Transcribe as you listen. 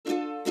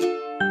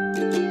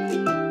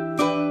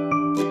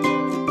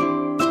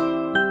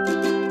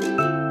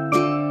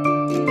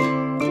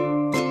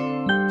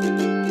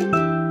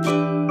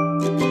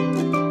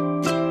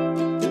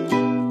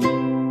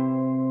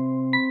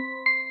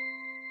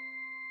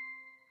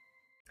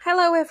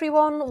Hello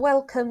everyone,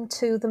 welcome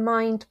to the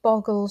Mind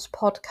Boggles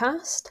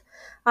podcast.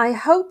 I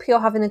hope you're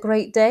having a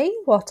great day,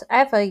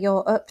 whatever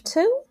you're up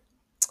to.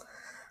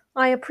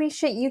 I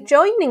appreciate you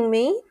joining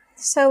me,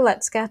 so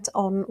let's get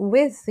on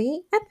with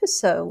the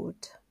episode.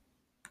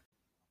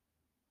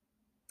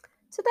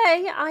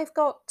 Today I've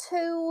got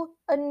two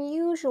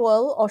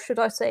unusual, or should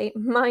I say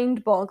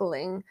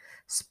mind-boggling,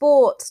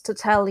 sports to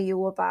tell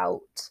you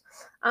about.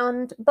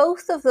 And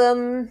both of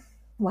them,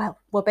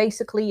 were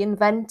basically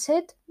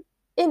invented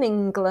in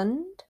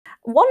England.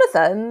 One of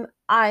them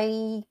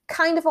I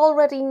kind of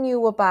already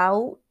knew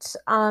about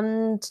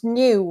and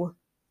knew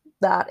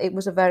that it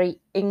was a very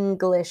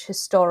English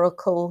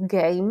historical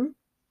game.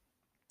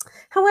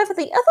 However,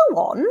 the other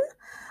one,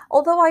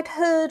 although I'd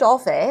heard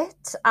of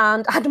it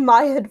and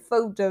admired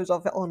photos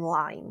of it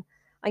online,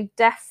 I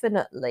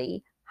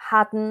definitely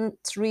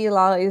hadn't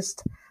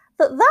realised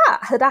that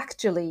had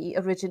actually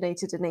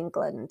originated in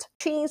England.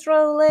 Cheese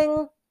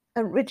rolling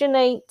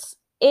originates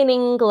in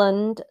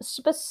England,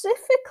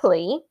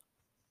 specifically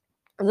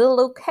the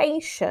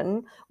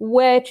location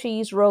where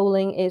cheese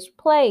rolling is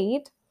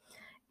played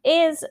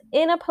is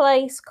in a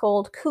place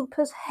called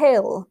Cooper's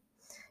Hill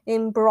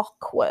in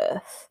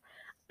Brockworth.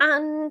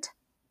 And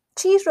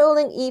cheese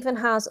rolling even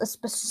has a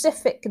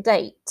specific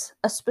date,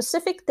 a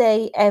specific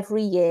day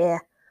every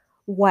year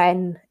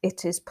when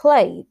it is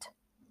played.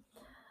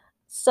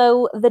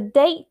 So the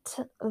date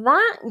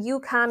that you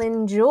can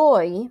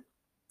enjoy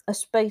a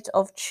spate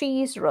of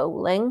cheese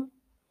rolling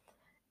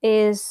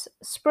is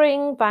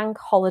Spring Bank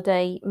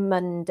Holiday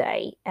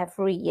Monday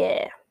every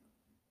year.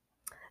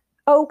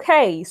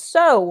 Okay,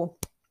 so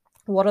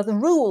what are the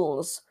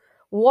rules?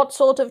 What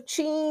sort of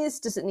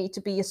cheese? Does it need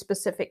to be a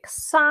specific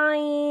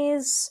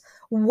size?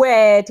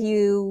 Where do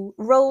you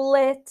roll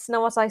it?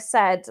 Now, as I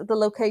said, the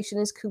location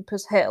is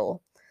Cooper's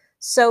Hill.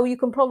 So you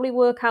can probably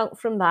work out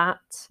from that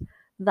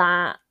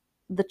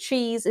the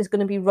cheese is going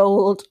to be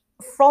rolled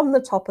from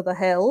the top of the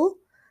hill.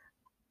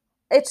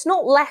 It's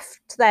not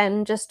left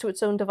then just to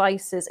its own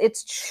devices.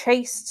 It's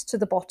chased to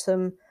the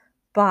bottom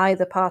by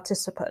the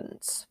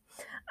participants.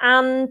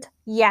 And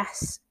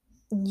yes,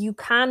 you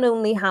can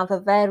only have a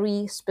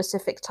very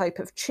specific type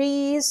of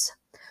cheese.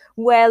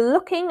 We're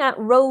looking at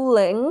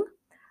rolling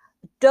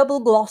double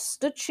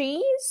Gloucester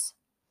cheese,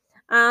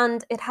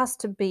 and it has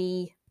to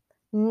be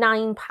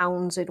 9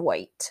 pounds in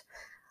weight.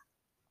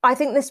 I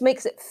think this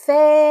makes it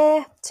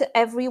fair to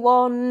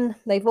everyone.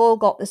 They've all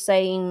got the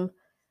same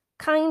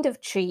kind of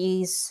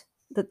cheese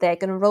that they're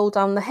going to roll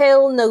down the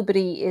hill.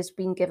 Nobody is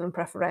being given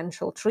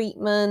preferential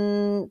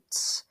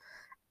treatment.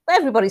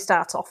 Everybody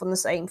starts off on the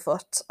same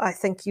foot. I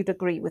think you'd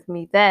agree with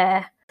me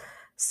there.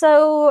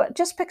 So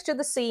just picture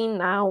the scene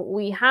now.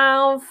 We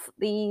have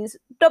these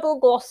double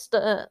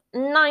Gloucester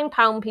 9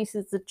 pound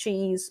pieces of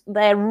cheese.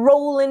 They're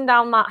rolling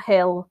down that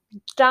hill,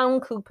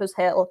 down Cooper's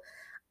Hill.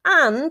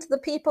 And the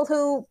people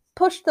who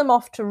pushed them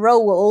off to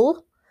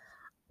roll,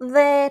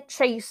 they're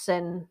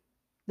chasing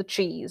the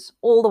cheese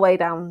all the way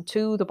down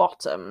to the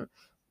bottom.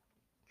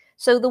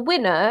 So the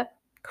winner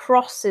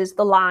crosses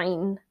the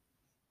line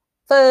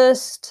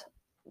first.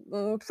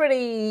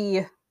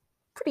 Pretty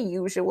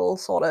usual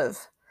sort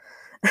of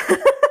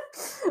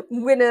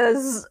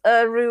winners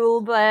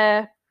rule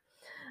there.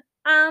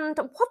 And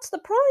what's the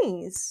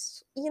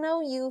prize?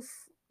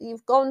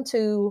 You've gone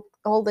to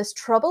all this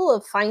trouble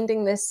of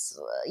finding this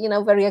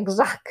very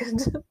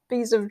exact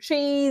piece of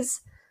cheese.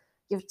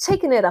 You've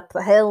taken it up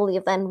the hill,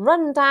 you've then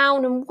run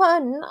down and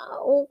won.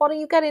 What are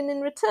you getting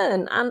in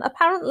return? And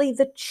apparently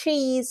the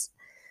cheese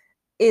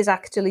is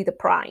actually the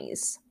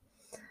prize.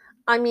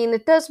 I mean,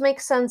 it does make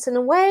sense in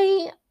a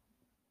way,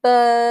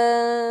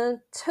 but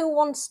who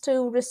wants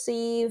to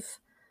receive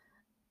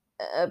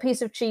a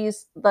piece of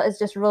cheese that is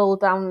just rolled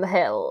down the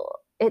hill?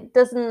 It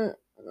doesn't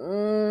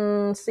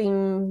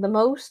seem the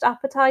most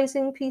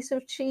appetizing piece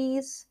of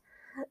cheese.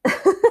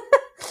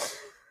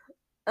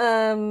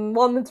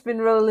 One that's been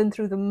rolling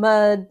through the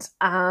mud,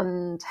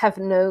 and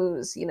heaven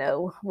knows,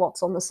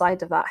 what's on the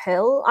side of that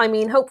hill. I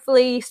mean,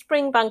 hopefully,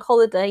 Spring Bank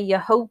Holiday, you're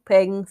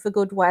hoping for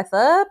good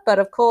weather, but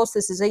of course,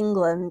 this is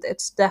England.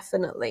 It's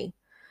definitely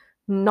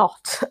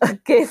not a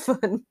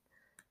given.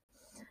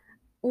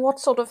 What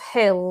sort of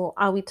hill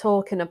are we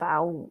talking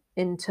about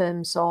in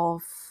terms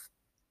of,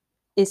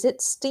 is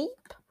it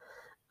steep?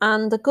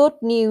 And the good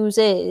news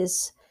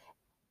is,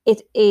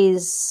 it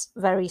is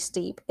very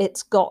steep.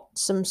 It's got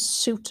some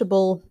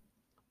suitable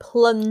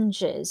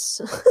plunges.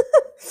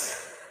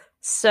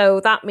 So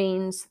that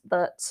means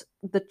that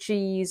the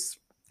cheese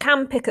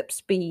can pick up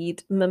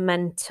speed,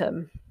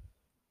 momentum.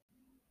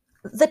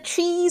 The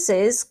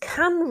cheeses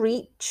can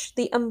reach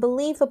the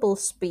unbelievable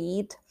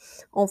speed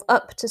of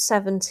up to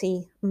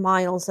 70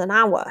 miles an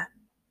hour.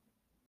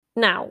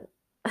 Now,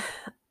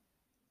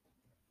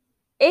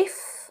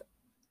 if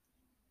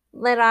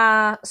there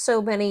are so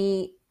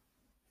many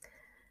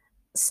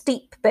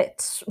steep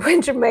bits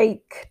which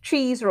make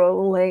cheese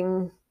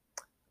rolling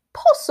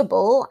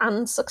possible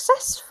and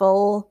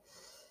successful,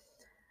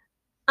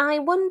 I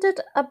wondered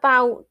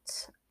about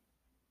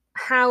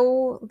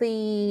how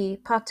the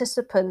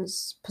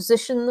participants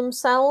position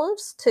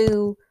themselves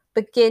to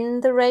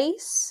begin the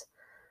race.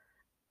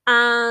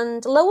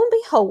 And lo and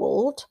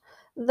behold,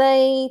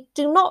 they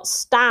do not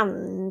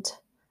stand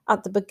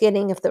at the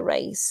beginning of the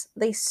race.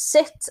 They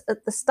sit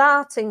at the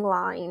starting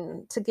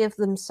line to give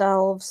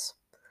themselves,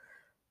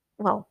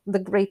 well, the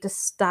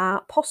greatest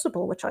start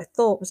possible, which I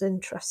thought was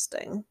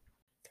interesting.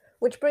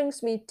 Which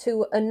brings me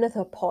to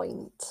another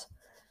point.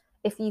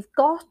 If you've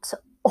got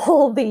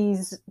all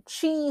these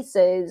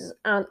cheeses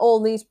and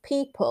all these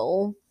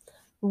people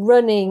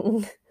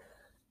running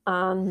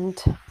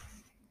and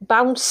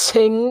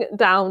bouncing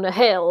down a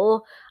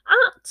hill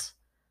at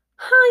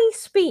high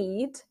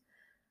speed,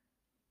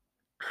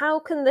 how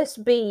can this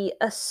be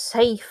a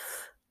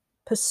safe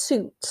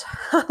pursuit?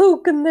 How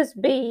can this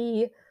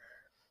be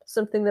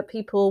something that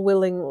people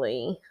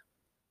willingly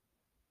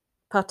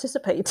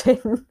participate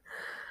in?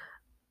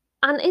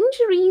 And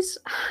injuries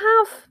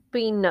have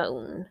been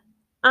known,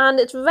 and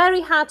it's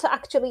very hard to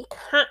actually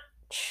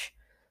catch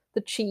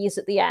the cheese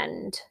at the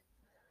end.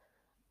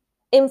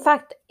 In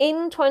fact,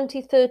 in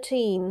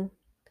 2013,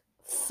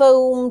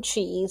 foam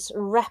cheese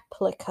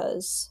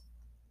replicas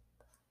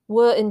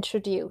were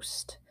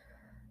introduced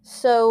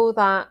so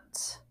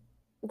that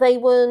they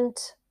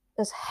weren't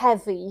as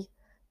heavy,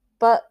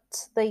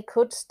 but they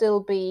could still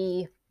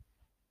be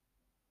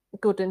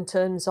good in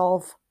terms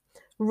of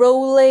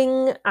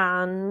rolling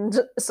and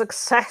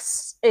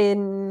success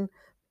in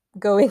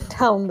going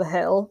down the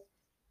hill.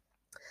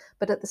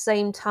 But at the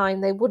same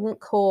time, they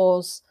wouldn't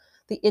cause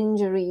the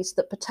injuries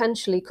that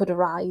potentially could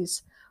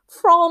arise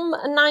from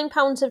 9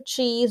 pounds of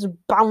cheese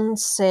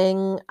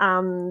bouncing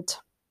and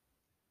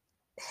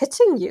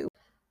hitting you.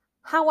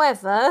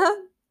 However,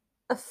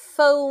 a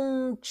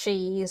foam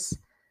cheese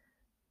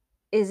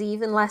is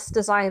even less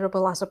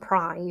desirable as a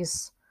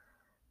prize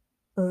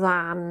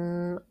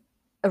than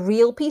a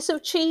real piece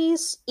of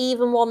cheese,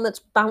 even one that's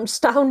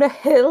bounced down a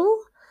hill.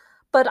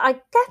 But I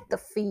get the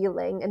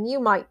feeling, and you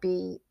might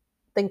be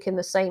thinking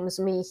the same as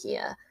me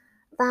here,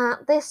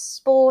 that this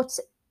sport,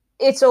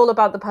 it's all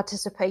about the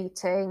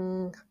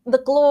participating,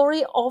 the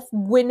glory of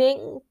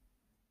winning,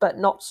 but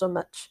not so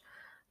much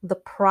the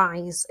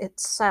prize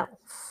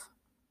itself.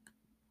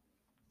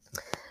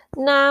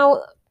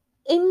 Now,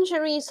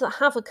 injuries that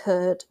have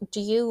occurred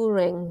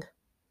during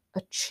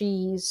a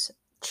cheese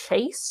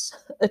chase,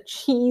 a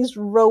cheese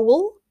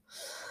roll,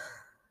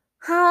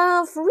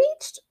 have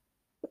reached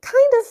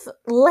kind of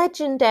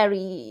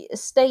legendary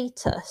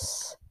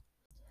status.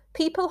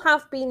 People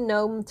have been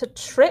known to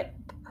trip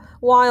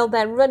while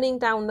they're running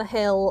down the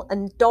hill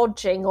and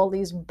dodging all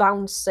these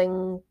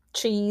bouncing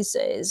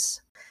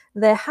cheeses.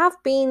 There have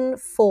been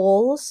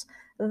falls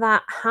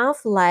that have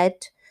led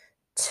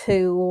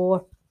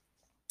to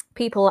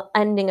people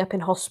ending up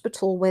in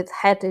hospital with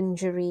head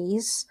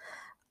injuries.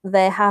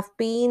 There have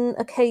been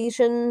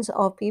occasions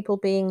of people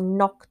being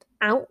knocked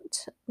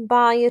out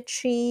by a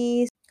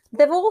cheese.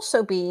 There have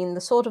also been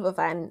the sort of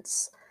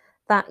events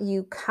that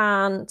you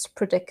can't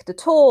predict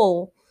at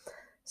all,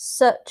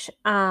 such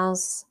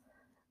as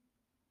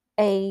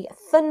a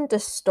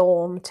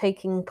thunderstorm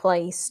taking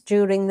place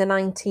during the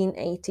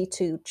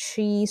 1982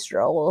 cheese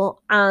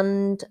roll,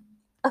 and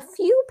a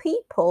few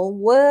people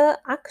were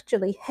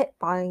actually hit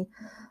by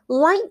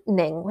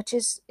lightning, which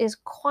is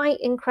quite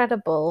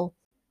incredible.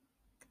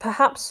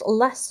 Perhaps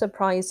less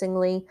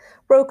surprisingly,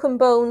 broken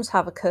bones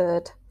have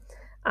occurred,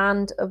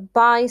 and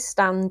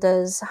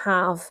bystanders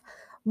have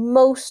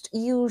most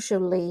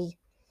usually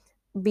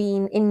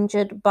been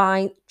injured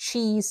by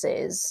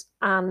cheeses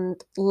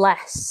and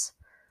less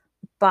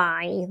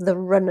by the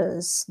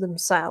runners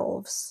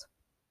themselves.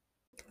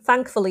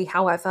 Thankfully,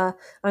 however,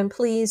 I'm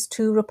pleased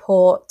to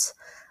report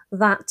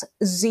that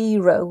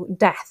 0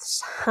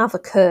 deaths have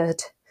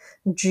occurred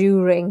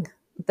during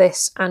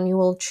this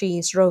annual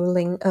cheese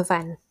rolling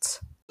event.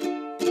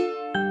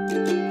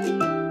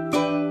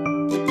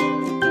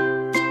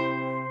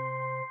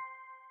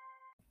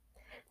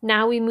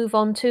 Now we move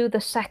on to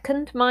the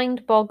second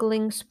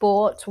mind-boggling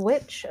sport,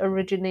 which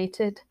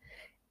originated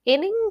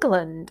in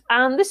England.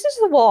 And this is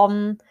the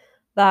one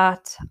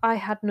that I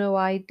had no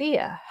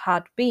idea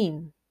had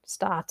been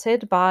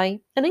started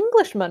by an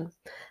Englishman,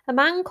 a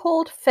man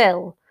called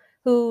Phil,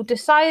 who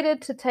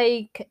decided to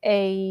take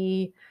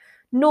a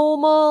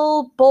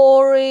normal,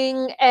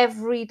 boring,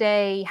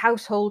 everyday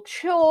household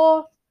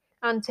chore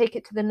and take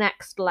it to the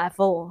next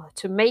level,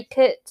 to make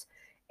it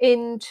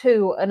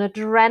into an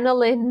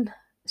adrenaline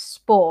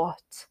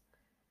sport.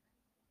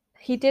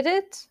 He did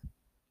it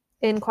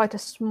in quite a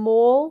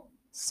small,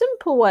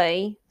 simple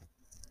way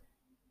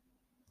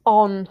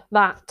on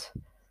that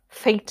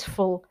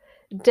fateful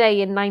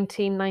day in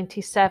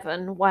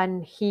 1997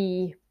 when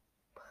he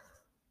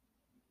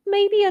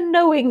maybe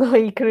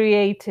unknowingly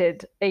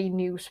created a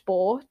new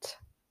sport.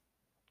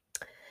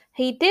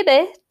 He did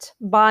it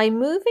by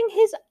moving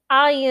his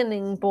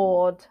ironing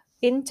board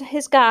into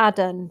his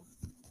garden,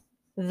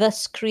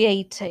 thus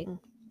creating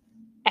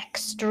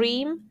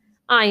extreme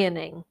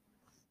ironing,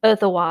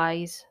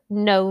 otherwise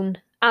known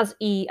as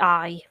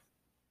EI.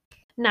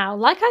 Now,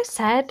 like I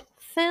said,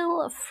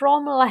 Phil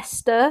from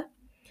Leicester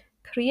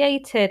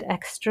created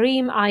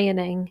extreme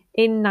ironing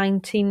in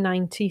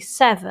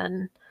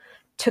 1997,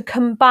 to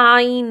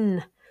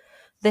combine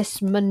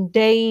this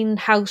mundane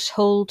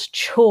household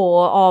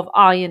chore of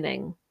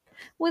ironing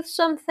with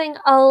something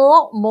a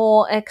lot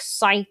more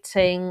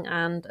exciting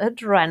and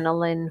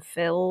adrenaline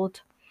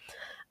filled.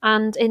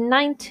 And in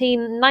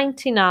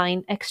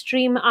 1999,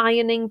 extreme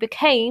ironing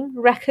became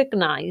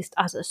recognised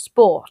as a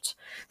sport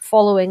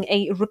following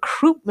a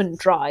recruitment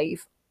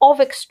drive of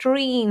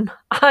extreme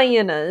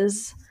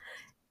ironers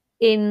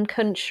in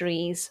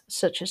countries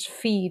such as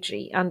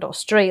Fiji and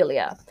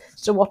Australia.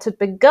 So, what had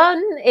begun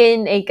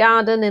in a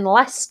garden in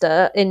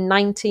Leicester in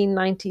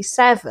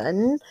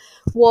 1997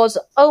 was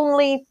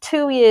only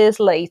 2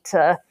 years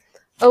later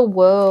a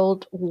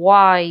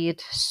worldwide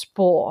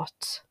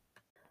sport.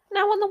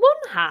 Now, on the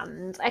one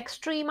hand,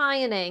 extreme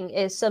ironing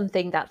is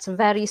something that's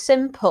very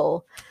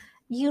simple.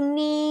 You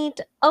need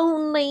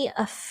only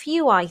a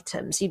few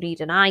items. You need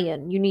an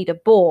iron, you need a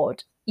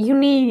board, you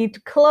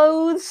need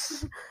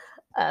clothes,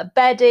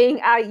 bedding,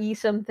 i.e.,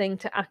 something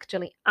to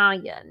actually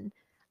iron,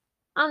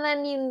 and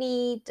then you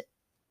need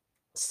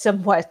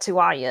somewhere to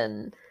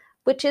iron,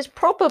 which is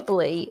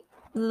probably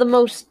the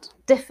most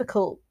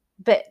difficult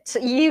bit.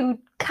 You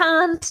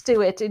can't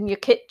do it in your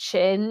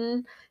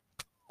kitchen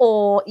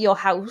or your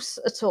house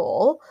at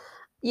all.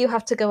 You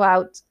have to go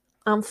out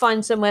and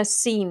find somewhere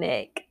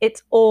scenic.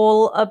 It's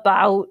all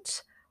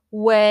about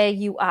where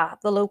you are,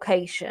 the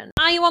location.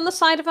 Are you on the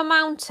side of a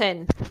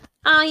mountain?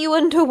 Are you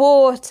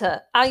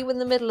underwater? Are you in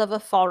the middle of a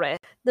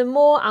forest? The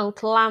more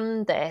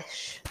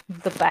outlandish,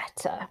 the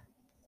better.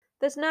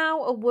 There's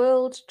now a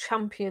world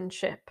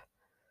championship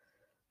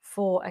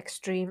for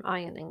extreme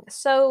ironing.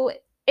 So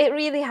it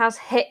really has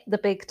hit the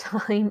big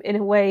time in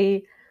a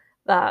way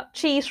that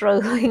cheese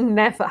rolling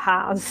never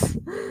has.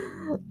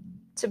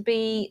 To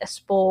be a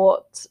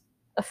sport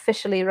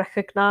officially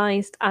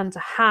recognised and to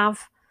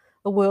have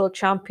a world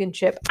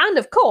championship, and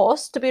of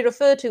course to be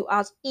referred to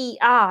as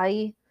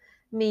EI,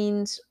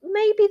 means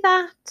maybe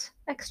that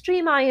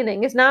extreme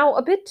ironing is now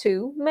a bit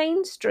too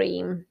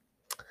mainstream.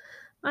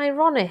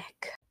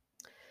 Ironic.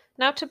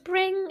 Now, to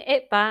bring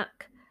it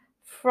back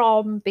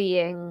from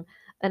being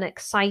an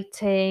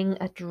exciting,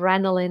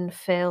 adrenaline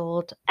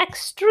filled,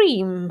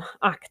 extreme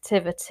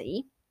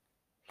activity,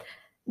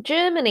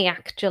 Germany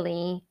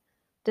actually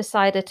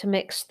decided to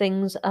mix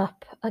things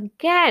up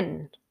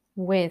again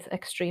with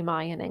extreme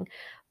ironing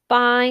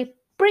by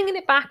bringing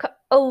it back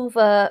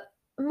over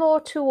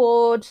more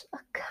towards a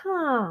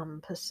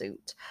calm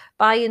pursuit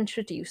by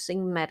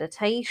introducing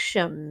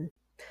meditation.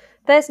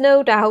 There's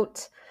no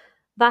doubt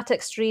that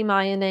extreme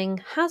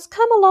ironing has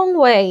come a long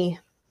way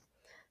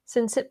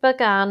since it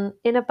began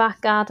in a back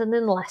garden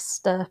in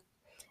Leicester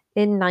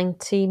in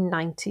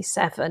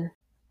 1997.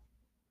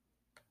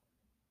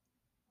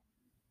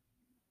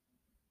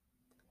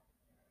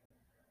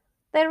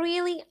 There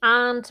really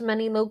aren't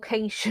many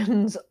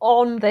locations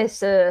on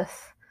this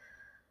earth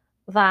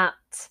that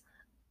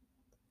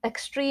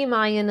extreme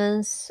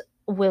ironers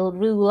will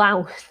rule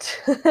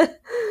out.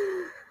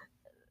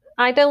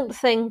 I don't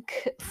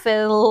think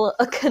Phil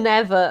can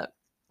ever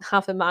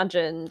have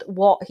imagined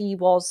what he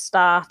was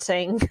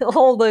starting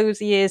all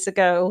those years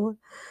ago.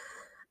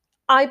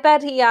 I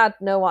bet he had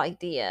no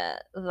idea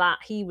that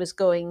he was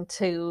going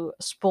to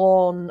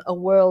spawn a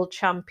world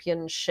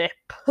championship,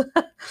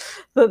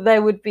 that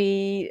there would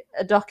be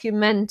a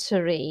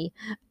documentary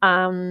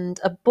and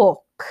a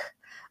book,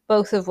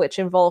 both of which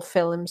involve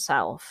Phil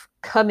himself,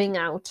 coming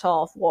out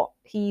of what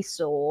he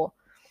saw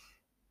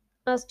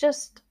as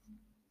just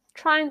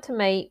trying to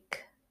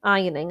make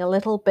ironing a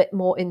little bit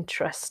more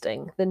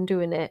interesting than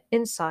doing it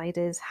inside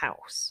his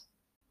house.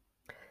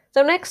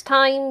 So next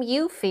time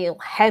you feel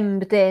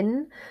hemmed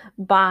in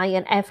by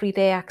an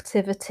everyday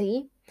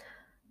activity,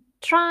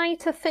 try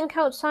to think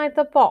outside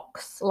the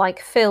box like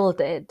Phil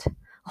did,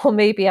 or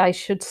maybe I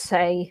should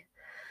say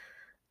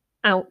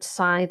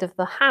outside of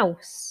the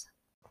house.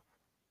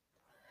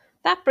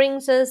 That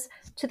brings us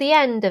to the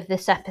end of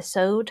this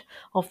episode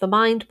of the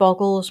Mind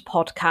Boggles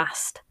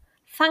podcast.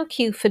 Thank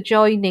you for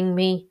joining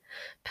me.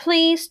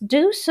 Please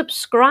do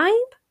subscribe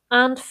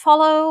and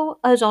follow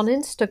us on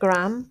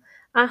Instagram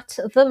at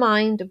the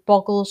Mind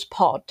Boggles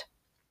Pod.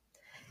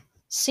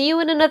 See you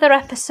in another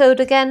episode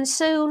again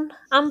soon,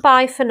 and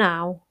bye for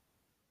now.